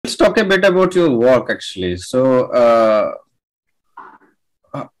talk a bit about your work actually. So,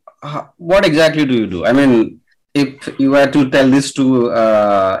 what exactly do you do? I mean, if you were to tell this to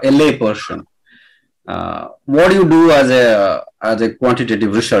a lay person, what do you do as a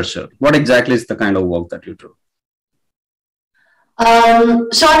quantitative researcher? What exactly is the kind of work that you do?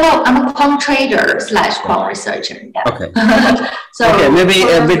 So I'm a quant trader slash quant researcher. Yeah. Okay. So okay, maybe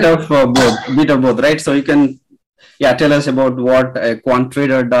a bit of both, right? So you can, yeah, tell us about what a quant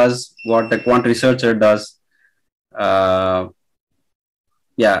trader does, what a quant researcher does.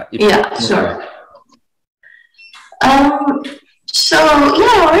 Yeah. Yeah, sure. So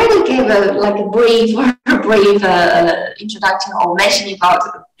yeah, I already gave a brief introduction or mentioning about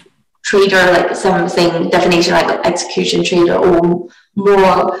trader, like something definition like execution trader, or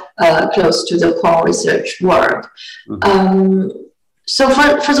more close to the quant research work. Mm-hmm. So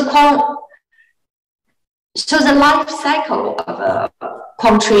for the quant, so the life cycle of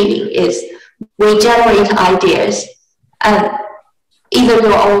quant trading is we generate ideas, and either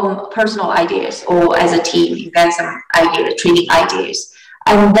your own personal ideas or as a team you get some ideas, trading ideas,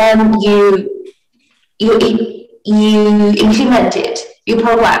 and then you implement it, you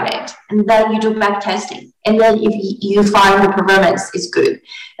program it, and then you do back testing. And then if you find the performance is good,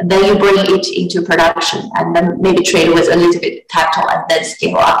 and then you bring it into production, and then maybe trade with a little bit capital and then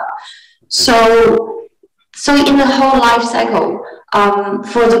scale up. So in the whole life cycle,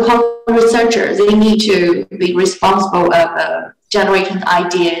 for the quant researchers, they need to be responsible of generating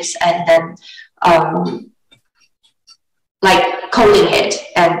ideas and then like coding it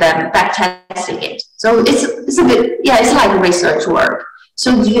and then back testing it. So it's a bit, yeah, it's like research work.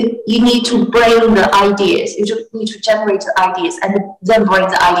 So you need to bring the ideas, you need to generate the ideas and then bring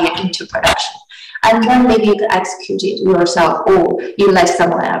the idea into production. And then maybe you can execute it yourself or you let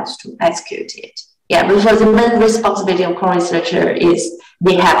someone else to execute it. Yeah, because the main responsibility of quant researcher is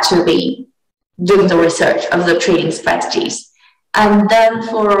they have to be doing the research of the trading strategies. And then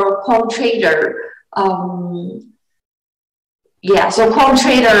for quant trader, yeah, so quant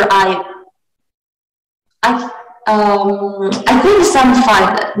trader, I think some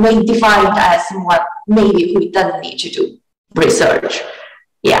may define it as someone maybe who doesn't need to do research.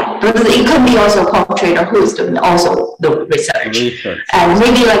 Yeah, but it can be also a quant trader who is doing also the research. And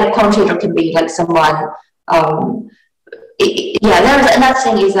maybe like quant trader can be like someone, yeah, there's another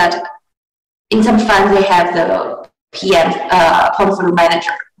thing is that in some funds they have the PM, portfolio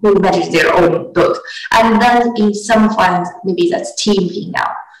manager, who manages their own book. And then in some funds, maybe that's team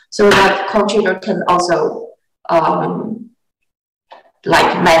P&L. So that quant trader can also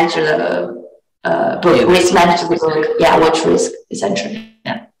like manage the book, risk manage the book, yeah, watch risk essentially.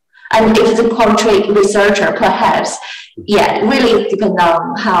 Yeah. And if it's a quant trade researcher, perhaps, yeah, it really depends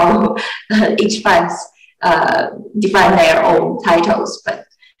on how each funds define their own titles, but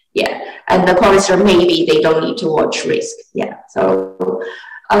yeah, and the quant researcher maybe they don't need to watch risk. Yeah, so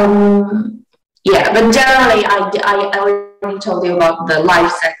yeah, but generally I already told you about the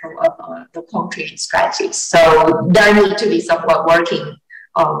life cycle of the quant trading strategies. So there need to be someone working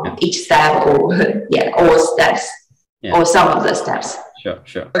on each step or yeah, all steps, yeah, or some of the steps.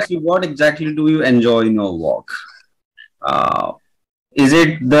 Sure. Actually, what exactly do you enjoy in your work? Is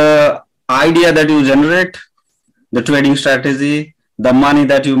it the idea that you generate, the trading strategy, the money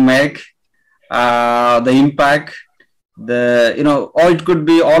that you make, the impact, or it could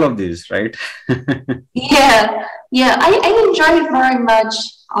be all of these, right? yeah, I enjoy it very much.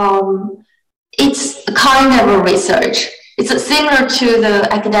 It's a kind of a research. It's similar to the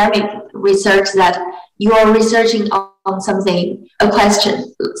academic research that you are researching on something, a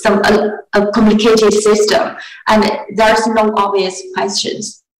question, a complicated system, and there's no obvious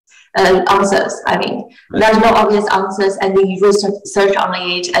questions, answers. I mean, there's no obvious answers, and then you research on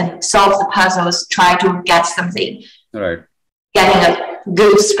it and solve the puzzles, try to get something, right? Getting a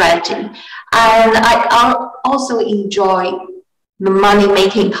good strategy. And I also enjoy the money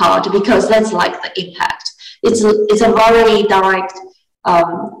making part because that's like the impact. It's a very direct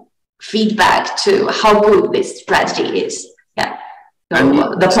feedback to how good this strategy is. Yeah,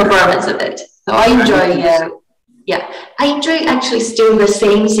 so the performance of it. So I enjoy. I enjoy actually still the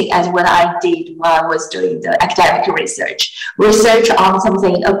same thing as what I did while I was doing the academic research on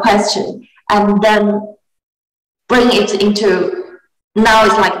something, a question, and then bring it into, now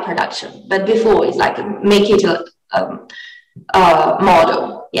it's like a production, but before it's like make it a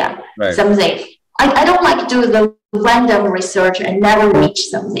model. Yeah, right. Something. I don't like to do the random research and never reach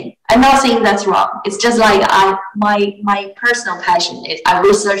something. I'm not saying that's wrong. It's just like my personal passion is I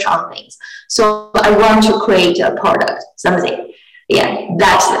research on things. So I want to create a product, something, yeah,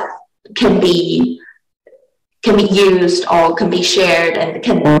 that can be used or can be shared and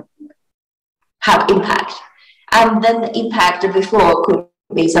can have impact. And then the impact before could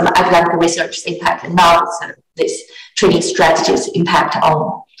be some academic research impact, and now it's this trading strategies impact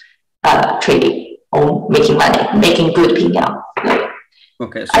on trading, on making money, making good P&L.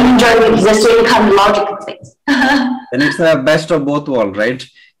 Okay, so I enjoy the same kind of logical things. then it's the best of both worlds, right?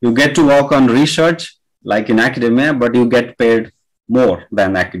 You get to work on research like in academia, but you get paid more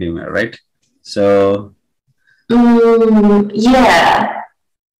than academia, right? So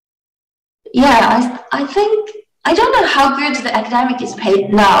yeah, I think I don't know how good the academic is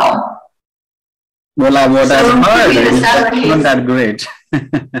paid now. well, what So I've heard maybe the is that salary not is- that great,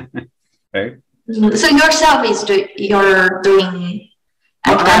 right? So yourself is you're doing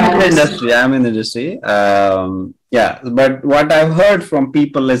No, I'm in academic the research. industry. I'm in the industry. Yeah, but what I've heard from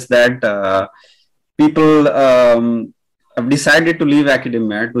people is that people have decided to leave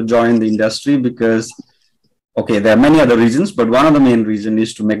academia to join the industry because, okay, there are many other reasons, but one of the main reasons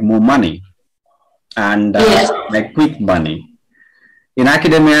is to make more money and Yes. make quick money. In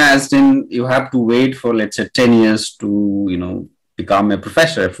academia, as in you have to wait for, let's say, 10 years to, become a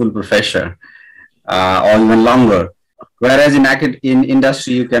professor, a full professor, or even longer. Whereas in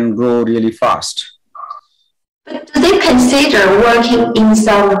industry, you can grow really fast. But do they consider working in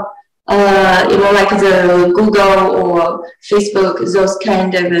some, like the Google or Facebook, those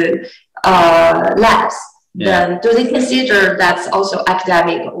kind of labs? Yeah. Then do they consider that's also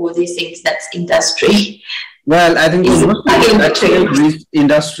academic, or they think that's industry? Well, I think Is for most people, it that's still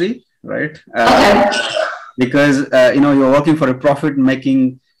industry, right? Okay. Because you're working for a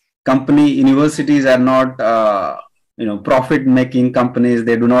profit-making company. Universities are not, profit-making companies.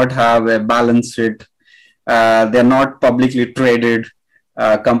 They do not have a balance sheet. They're not publicly traded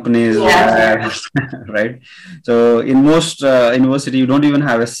companies, Yeah. right? So in most university, you don't even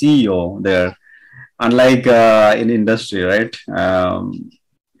have a CEO there, unlike in industry, right?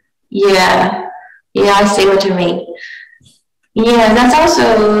 Yeah. Yeah, I see what you mean. Yeah, that's also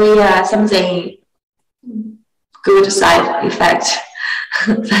something good side effect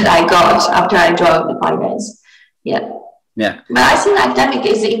that I got after I joined the finance. Yeah. Yeah. But I think academic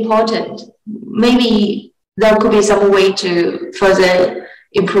is important. Maybe there could be some way to further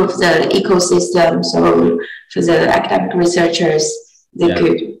improve the ecosystem. So for the academic researchers, they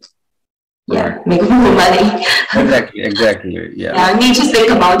could make more money. Exactly. Yeah. I need to think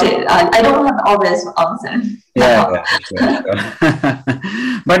about it. I don't have obvious answer. Yeah.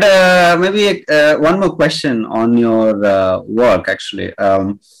 But maybe one more question on your work, actually.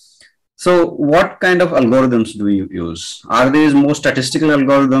 So what kind of algorithms do you use? Are these more statistical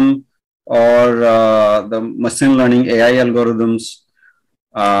algorithm or the machine learning AI algorithms?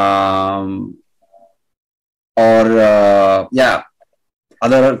 Or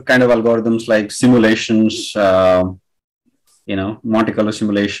other kind of algorithms like simulations, Monte Carlo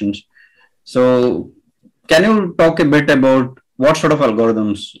simulations. So can you talk a bit about what sort of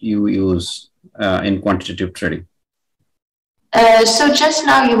algorithms you use in quantitative trading? So just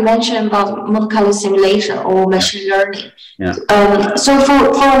now you mentioned about Monte Carlo simulation or machine learning. Yeah. So for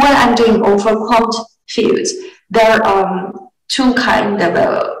what I'm doing, or for quant fields, there are two kind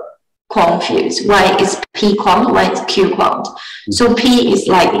of quant fields. One is P quant, one is Q quant. So P is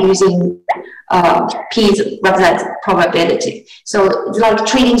like using P represents probability. So like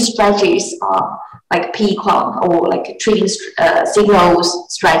trading strategies are like P quant, or like trading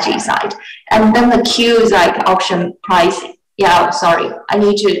signals strategy side. And then the Q is like option pricing. Yeah, sorry, I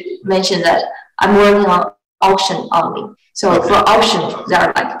need to mention that I'm working on auction only. So for auction, there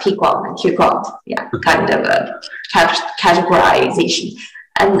are like P quant and Q quant, kind of a categorization.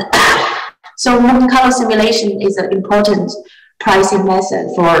 And so Monte Carlo simulation is an important pricing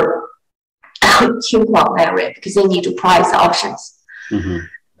method for Q quant area, because they need to price options. Mm-hmm.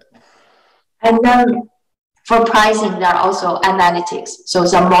 And then for pricing, there are also analytics. So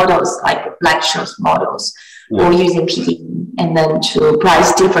some models like Black-Scholes models, or using PD, and then to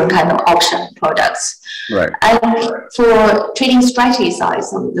price different kind of auction products. Right. And for trading strategy side,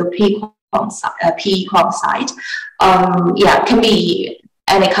 so the P quant side, can be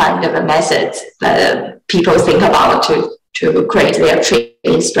any kind of a method that people think about to create their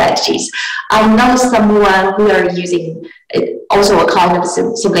trading strategies. I know someone who are using also a kind of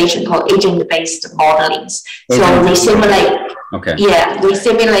simulation called agent-based modeling. So they simulate. Okay. Yeah, they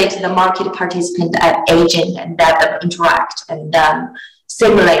simulate the market participant and agent, and let them interact, and then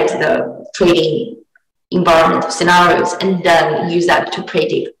simulate the trading environment scenarios, and then use that to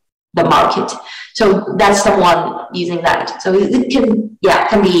predict the market. So that's someone using that. So it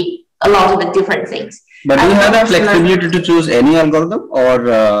can be a lot of different things. But do you have the flexibility to choose any algorithm,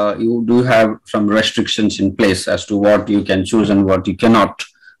 or you do have some restrictions in place as to what you can choose and what you cannot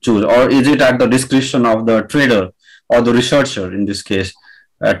choose, or is it at the discretion of the trader or the researcher in this case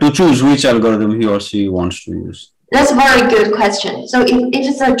to choose which algorithm he or she wants to use? That's a very good question. So if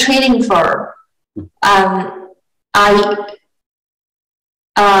it's a trading firm,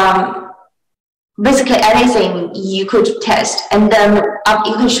 basically anything you could test, and then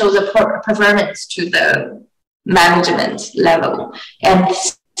you can show the performance to the management level and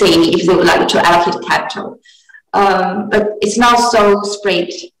see if they would like to allocate capital. But it's not so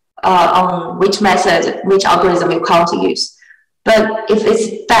strict on which method, which algorithm you want to use. But if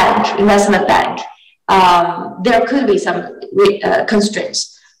it's bank, investment bank, there could be some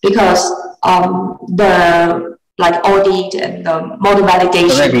constraints because the audit and the model validation.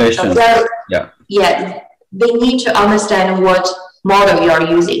 The regulations. Yeah, they need to understand what model you are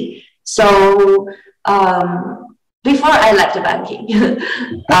using. So before I left banking,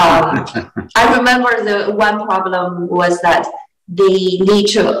 I remember the one problem was that they need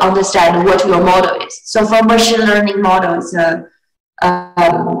to understand what your model is. So for machine learning models,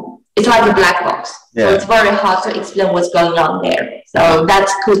 it's like a black box. Yeah. So it's very hard to explain what's going on there. So that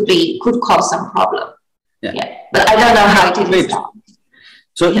could cause some problem. Yeah. But I don't know how it is done.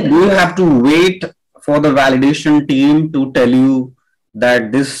 So do you have to wait for the validation team to tell you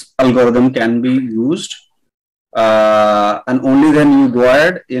that this algorithm can be used? And only then you go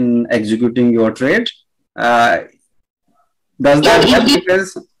ahead in executing your trade? Does that help?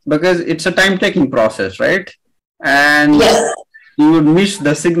 Because it's a time-taking process, right? And yes, you would miss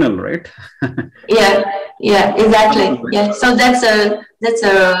the signal, right? yeah, exactly. Yeah, so that's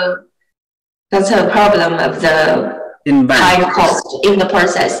a problem of the high cost in the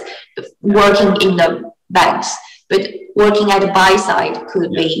process working in the banks. But working at the buy side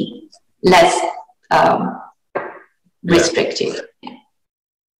could be less restrictive.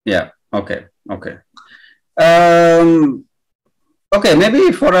 Yeah. Okay. Okay,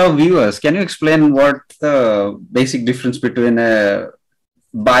 maybe for our viewers, can you explain what the basic difference between a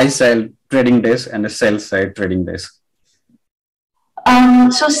buy-side trading desk and a sell-side trading desk?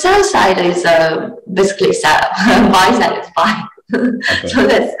 So sell-side is basically sell, buy-side is buy. Okay. So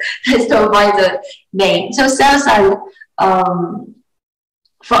that's why the name. So sell-side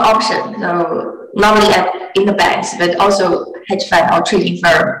for option. So normally in the banks, but also hedge fund or trading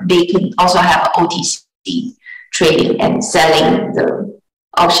firm, they can also have OTC trading and selling the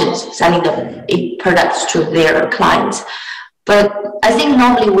options, selling the products to their clients. But I think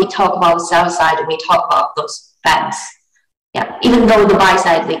normally we talk about sell side, we talk about those banks. Yeah, even though the buy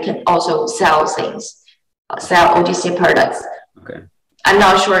side, they can also sell things, sell OTC products. Okay. I'm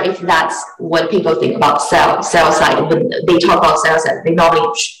not sure if that's what people think about sell side. When they talk about sell side, they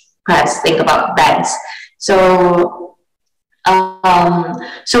normally perhaps think about banks. So,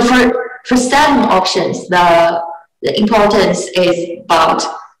 for selling options, the importance is about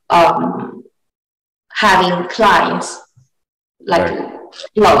having clients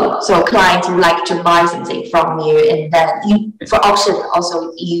flow. So clients would like to buy something from you, and then for option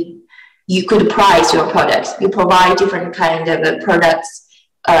also you could price your products. You provide different kind of products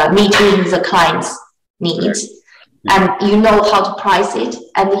meeting the client's needs, and you know how to price it,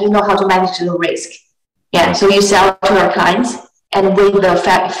 and you know how to manage the risk. Yeah, so you sell to your clients, and with the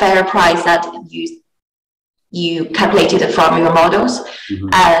fair price that you calculated from your models,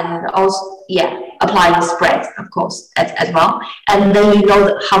 and also applying spreads, of course, as well. And then you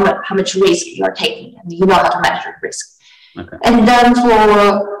know how much risk you are taking, and you know how to measure risk. Okay. And then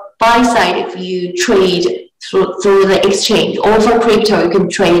for buy side, if you trade through the exchange, or for crypto, you can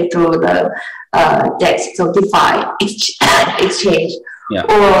trade through the DEX, so DeFi exchange,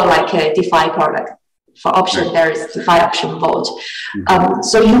 or like a DeFi product. For option, there is DeFi option vault.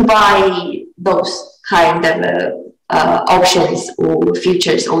 So you buy those kind of options or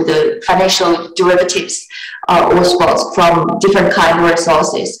futures or the financial derivatives or spots from different kind of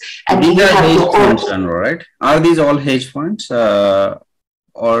resources. And these are hedge funds, right? Are these all hedge funds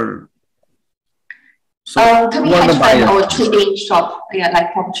or? Can be hedge fund or trading shop,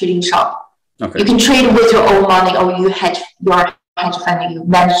 like proper trading shop. Okay. You can trade with your own money, or you hedge your hedge fund. You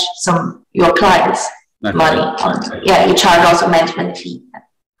manage your clients' money. You charge also management fee.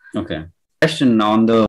 Okay. Question on the